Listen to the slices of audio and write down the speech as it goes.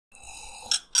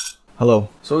Hello.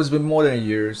 So it's been more than a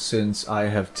year since I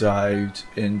have dived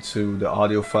into the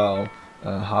audiophile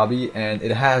hobby, and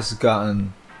it has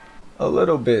gotten a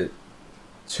little bit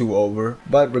too over.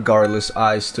 But regardless,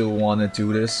 I still want to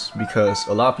do this because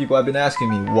a lot of people have been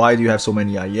asking me, why do you have so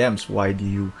many IEMs? Why do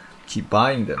you keep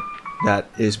buying them? That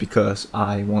is because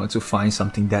I wanted to find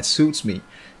something that suits me.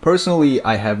 Personally,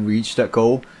 I have reached that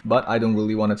goal, but I don't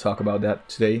really want to talk about that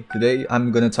today. Today,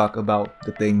 I'm going to talk about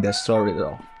the thing that started it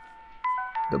all.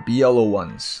 The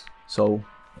BL-01s. So,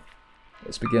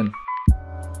 let's begin.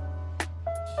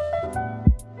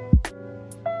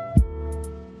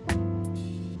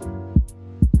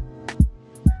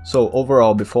 So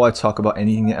overall, before I talk about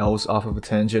anything else off of a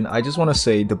tangent, I just want to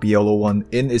say the BL-01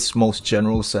 in its most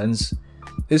general sense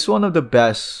is one of the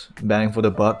best bang for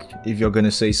the buck if you're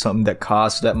gonna say something that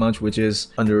costs that much, which is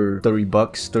under 30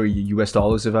 bucks, 30 US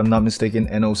dollars if I'm not mistaken,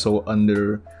 and also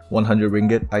under 100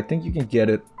 ringgit. I think you can get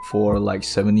it for like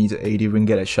 70 to 80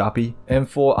 ringgit at Shopee. And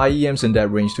for IEMs in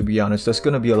that range, to be honest, there's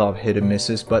gonna be a lot of hit and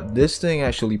misses, but this thing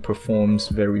actually performs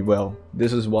very well.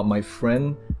 This is what my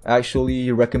friend actually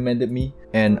recommended me,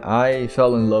 and I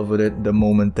fell in love with it the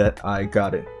moment that I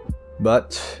got it.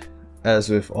 But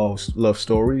as with all love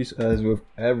stories, as with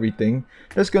everything,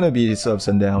 there's gonna be its ups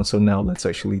and downs. So now let's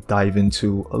actually dive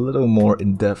into a little more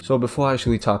in depth. So before I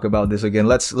actually talk about this again,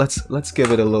 let's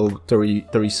give it a little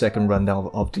 30-second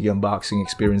rundown of the unboxing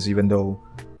experience, even though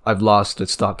I've lost the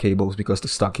stock cables because the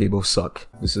stock cables suck.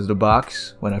 This is the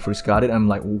box. When I first got it, I'm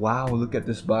like, wow, look at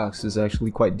this box. It's actually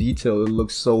quite detailed. It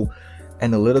looks so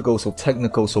analytical, so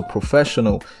technical, so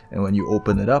professional. And when you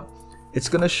open it up, it's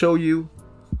gonna show you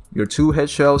your two head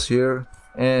shells here,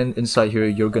 and inside here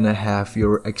you're gonna have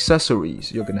your accessories.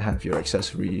 You're gonna have your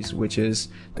accessories, which is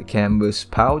the canvas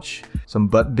pouch, some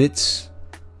butt bits,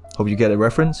 hope you get a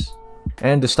reference,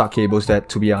 and the stock cables that,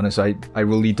 to be honest, I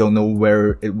really don't know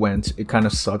where it went. It kind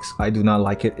of sucks. I do not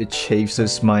like it. It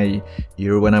chases my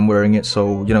ear when I'm wearing it,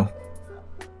 so you know,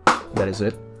 that is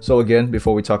it. So again,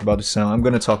 before we talk about the sound, I'm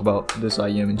gonna talk about this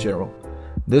IEM in general.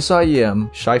 This IEM,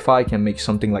 Sci-Fi can make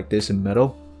something like this in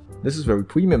metal. This is very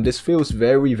premium. This feels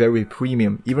very, very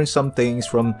premium. Even some things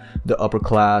from the upper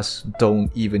class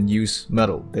don't even use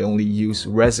metal. They only use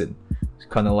resin. It's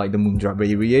kind of like the Moondrop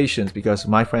variations, because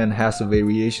my friend has the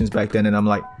variations back then and I'm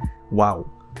like, wow,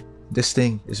 this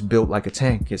thing is built like a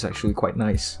tank. It's actually quite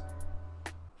nice.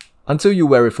 Until you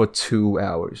wear it for 2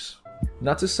 hours.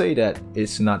 Not to say that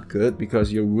it's not good,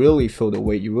 because you really feel the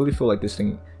weight. You really feel like this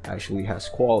thing actually has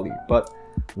quality. But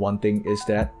one thing is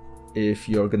that if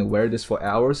you're gonna wear this for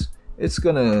hours, it's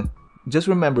gonna just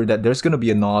remember that there's gonna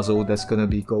be a nozzle that's gonna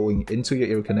be going into your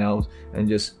ear canals and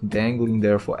just dangling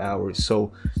there for hours.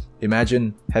 So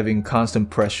imagine having constant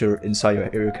pressure inside your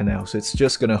ear canals. It's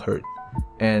just gonna hurt.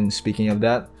 And speaking of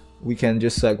that, we can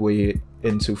just segue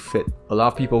into fit. A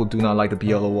lot of people do not like the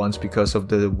BL-01s because of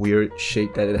the weird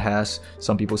shape that it has.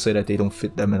 Some people say that they don't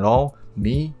fit them at all.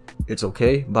 Me, it's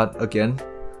okay, but again,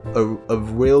 a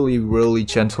really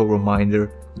gentle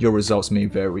reminder, your results may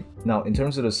vary. Now, in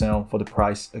terms of the sound, for the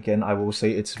price, again, I will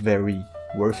say it's very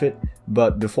worth it.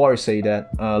 But before I say that,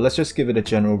 let's just give it a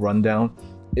general rundown.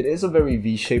 It is a very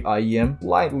V-shaped IEM,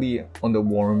 slightly on the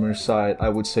warmer side, I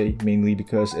would say, mainly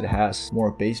because it has more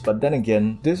bass. But then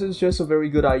again, this is just a very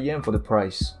good IEM for the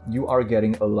price. You are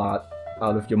getting a lot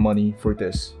out of your money for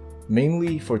this,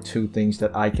 mainly for two things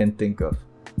that I can think of.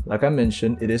 Like I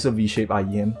mentioned, it is a V-shaped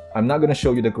IEM. I'm not gonna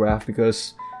show you the graph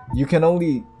because you can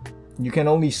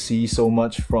only see so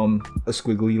much from a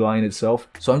squiggly line itself.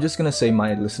 So I'm just gonna say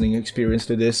my listening experience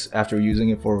to this after using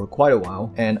it for quite a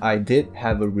while. And I did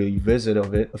have a revisit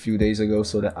of it a few days ago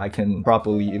so that I can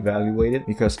properly evaluate it,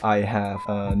 because I have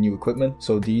new equipment.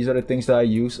 So these are the things that I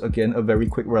use. Again, a very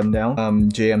quick rundown.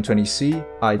 JM20C,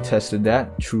 I tested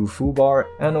that through Fubar,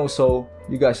 and also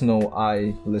you guys know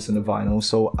I listen to vinyl,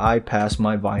 so I passed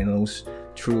my vinyls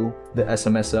through the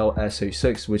SMSL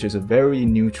SA6, which is a very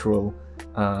neutral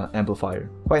amplifier.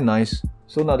 Quite nice.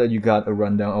 So now that you got a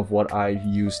rundown of what I've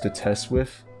used to test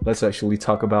with, let's actually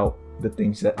talk about the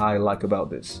things that I like about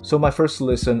this. So my first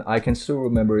listen, I can still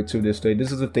remember it to this day.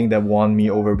 This is the thing that won me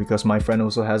over because my friend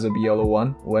also has a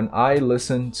BL-01. When I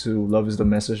listened to Love Is The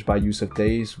Message by Yusuf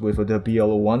Days with the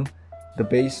BL-01, the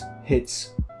bass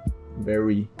hits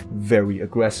very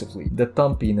aggressively. The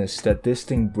thumpiness that this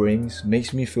thing brings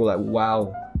makes me feel like,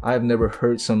 wow, I've never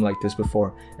heard something like this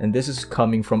before. And this is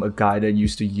coming from a guy that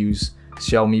used to use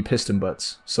Xiaomi piston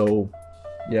butts. So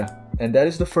yeah, and that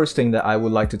is the first thing that I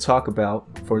would like to talk about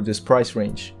for this price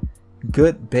range.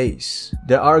 Good bass.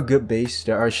 There are good bass,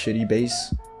 there are shitty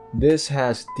bass. This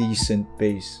has decent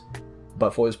bass.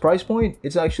 But for its price point,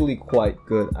 it's actually quite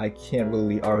good. I can't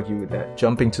really argue with that.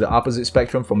 Jumping to the opposite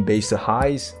spectrum from bass to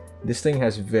highs, this thing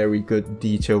has very good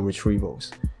detail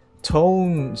retrievals.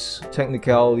 Tones,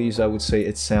 technicalities, I would say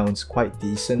it sounds quite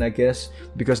decent, I guess,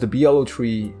 because the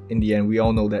BL-03, in the end, we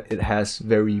all know that it has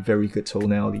very good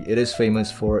tonality. It is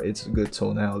famous for its good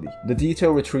tonality. The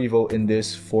detail retrieval in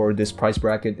this for this price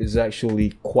bracket is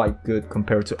actually quite good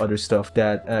compared to other stuff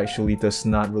that actually does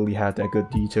not really have that good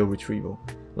detail retrieval.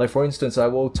 Like for instance, I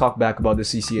will talk back about the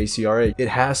CCA CRA. It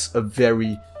has a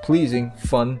very pleasing,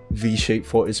 fun V-shape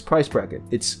for its price bracket.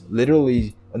 It's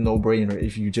literally a no-brainer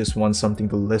if you just want something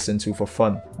to listen to for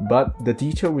fun. But the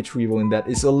detail retrieval in that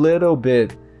is a little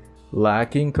bit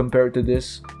lacking compared to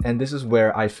this, and this is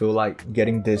where I feel like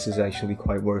getting this is actually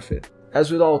quite worth it.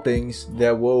 As with all things,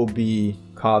 there will be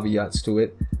caveats to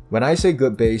it. When I say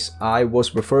good bass, I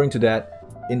was referring to that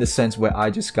in the sense where I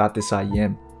just got this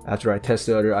IEM. After I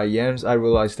tested other IEMs, I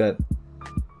realized that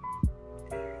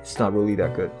it's not really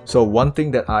that good. So one thing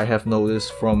that I have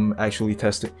noticed from actually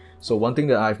testing,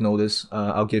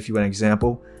 I'll give you an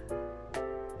example.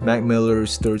 Mac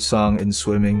Miller's third song in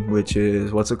Swimming, which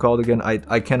is, what's it called again?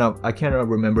 I cannot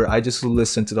remember. I just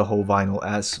listened to the whole vinyl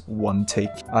as one take.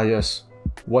 Yes.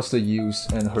 What's the Use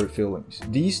and Hurt Feelings.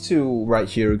 These two right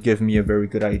here give me a very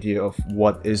good idea of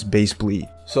what is bass bleed.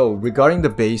 So regarding the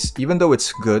bass, even though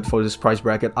it's good for this price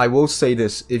bracket, I will say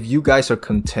this: if you guys are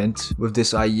content with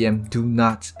this IEM, do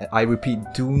not, I repeat,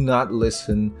 do not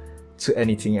listen to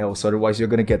anything else, otherwise you're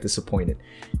gonna get disappointed.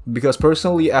 Because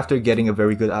personally, after getting a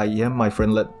very good IEM, my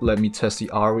friend let me test the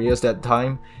arias that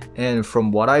time, and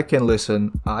from what I can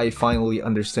listen, I finally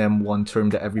understand one term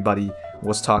that everybody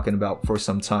was talking about for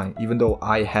some time, even though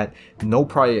I had no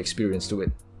prior experience to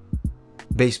it.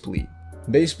 Bass bleed.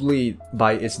 Bass bleed,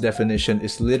 by its definition,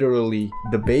 is literally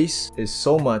the bass is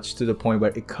so much to the point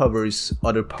where it covers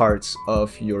other parts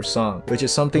of your song, which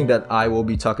is something that I will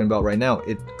be talking about right now.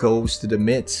 It goes to the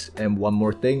mids, and one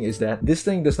more thing is that this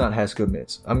thing does not have good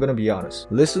mids. I'm gonna be honest.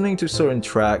 Listening to certain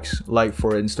tracks, like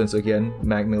for instance, again,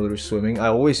 Mac Miller's Swimming. I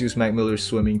always use Mac Miller's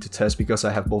Swimming to test because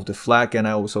I have both the FLAC and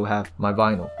I also have my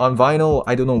vinyl. On vinyl,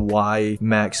 I don't know why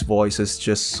Mac's voice is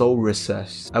just so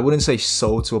recessed. I wouldn't say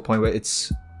so to a point where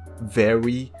it's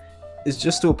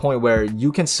just to a point where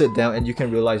you can sit down and you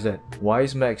can realize that why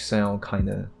is Mac sound kind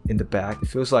of in the back? It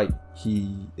feels like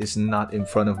he is not in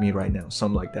front of me right now,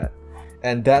 something like that.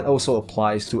 And that also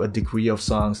applies to a degree of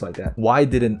songs like that. Why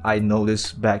didn't I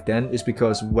notice back then is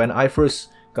because when I first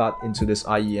got into this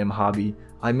IEM hobby,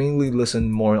 I mainly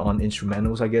listened more on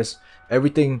instrumentals, I guess.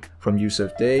 Everything from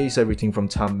Yusuf Days, everything from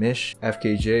Tom Misch,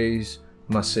 FKJs,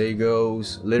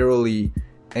 Masegos, literally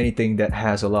anything that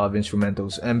has a lot of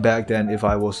instrumentals. And back then, if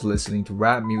I was listening to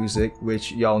rap music,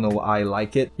 which y'all know I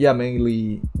like it, yeah,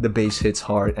 mainly the bass hits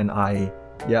hard and I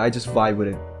just vibe with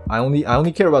it. I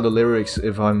only care about the lyrics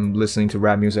if I'm listening to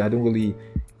rap music. I don't really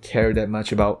care that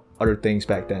much about other things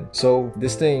back then. So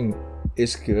this thing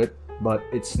is good, but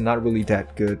it's not really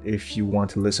that good if you want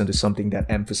to listen to something that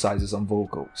emphasizes on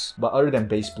vocals. But other than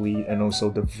bass bleed and also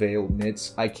the veiled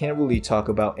mids, I can't really talk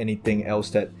about anything else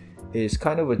that is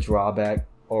kind of a drawback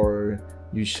or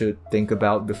you should think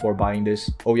about before buying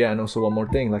this. Oh yeah, and also one more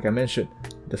thing, like I mentioned,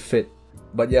 the fit.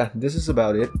 But yeah, this is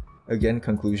about it. Again,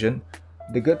 conclusion.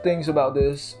 The good things about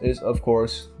this is, of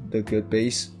course, the good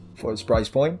bass for its price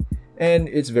point and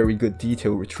its very good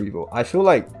detail retrieval. I feel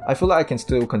like I can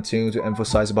still continue to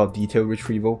emphasize about detail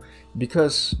retrieval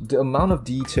because the amount of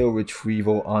detail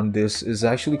retrieval on this is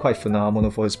actually quite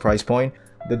phenomenal for its price point.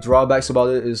 The drawbacks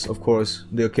about it is, of course,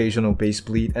 the occasional bass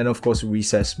bleed and of course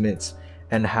recessed mids.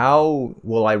 And how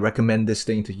will I recommend this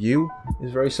thing to you?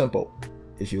 It's very simple.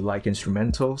 If you like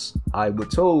instrumentals, I would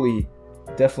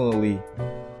definitely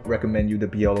recommend you the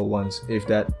BL-01s if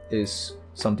that is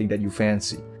something that you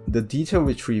fancy. The detail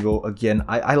retrieval, again,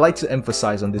 I like to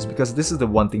emphasize on this because this is the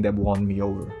one thing that won me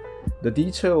over. The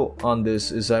detail on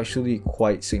this is actually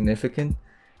quite significant.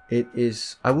 It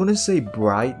is, I wouldn't say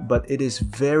bright, but it is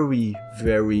very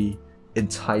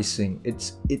enticing.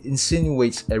 It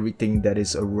insinuates everything that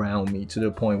is around me to the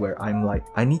point where I'm like,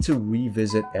 I need to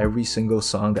revisit every single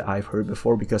song that I've heard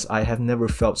before because I have never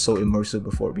felt so immersive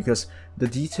before. Because the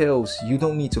details, you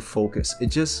don't need to focus, it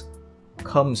just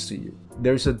comes to you.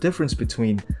 There's a difference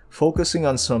between focusing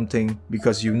on something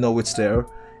because you know it's there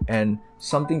and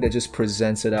something that just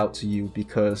presents it out to you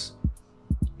because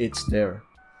it's there.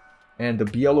 And the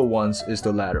BL-01s is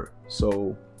the latter.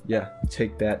 So yeah,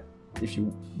 take that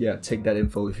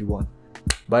info if you want.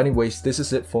 But anyways, this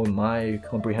is it for my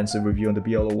comprehensive review on the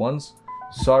BL-01s.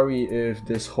 Sorry if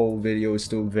this whole video is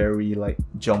still very like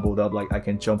jumbled up, like I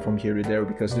can jump from here to there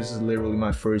because this is literally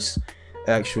my first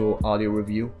actual audio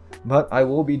review. But I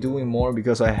will be doing more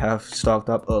because I have stocked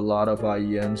up a lot of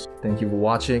IEMs. Thank you for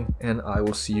watching and I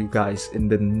will see you guys in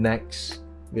the next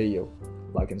video.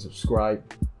 Like and subscribe.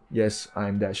 Yes,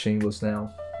 I'm that shameless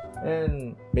now.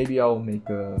 And maybe I'll make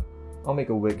a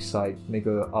website, make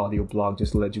a audio blog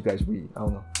just to let you guys read. I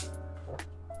don't know.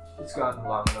 It's gotten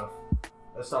long enough.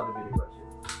 Let's stop the video right here.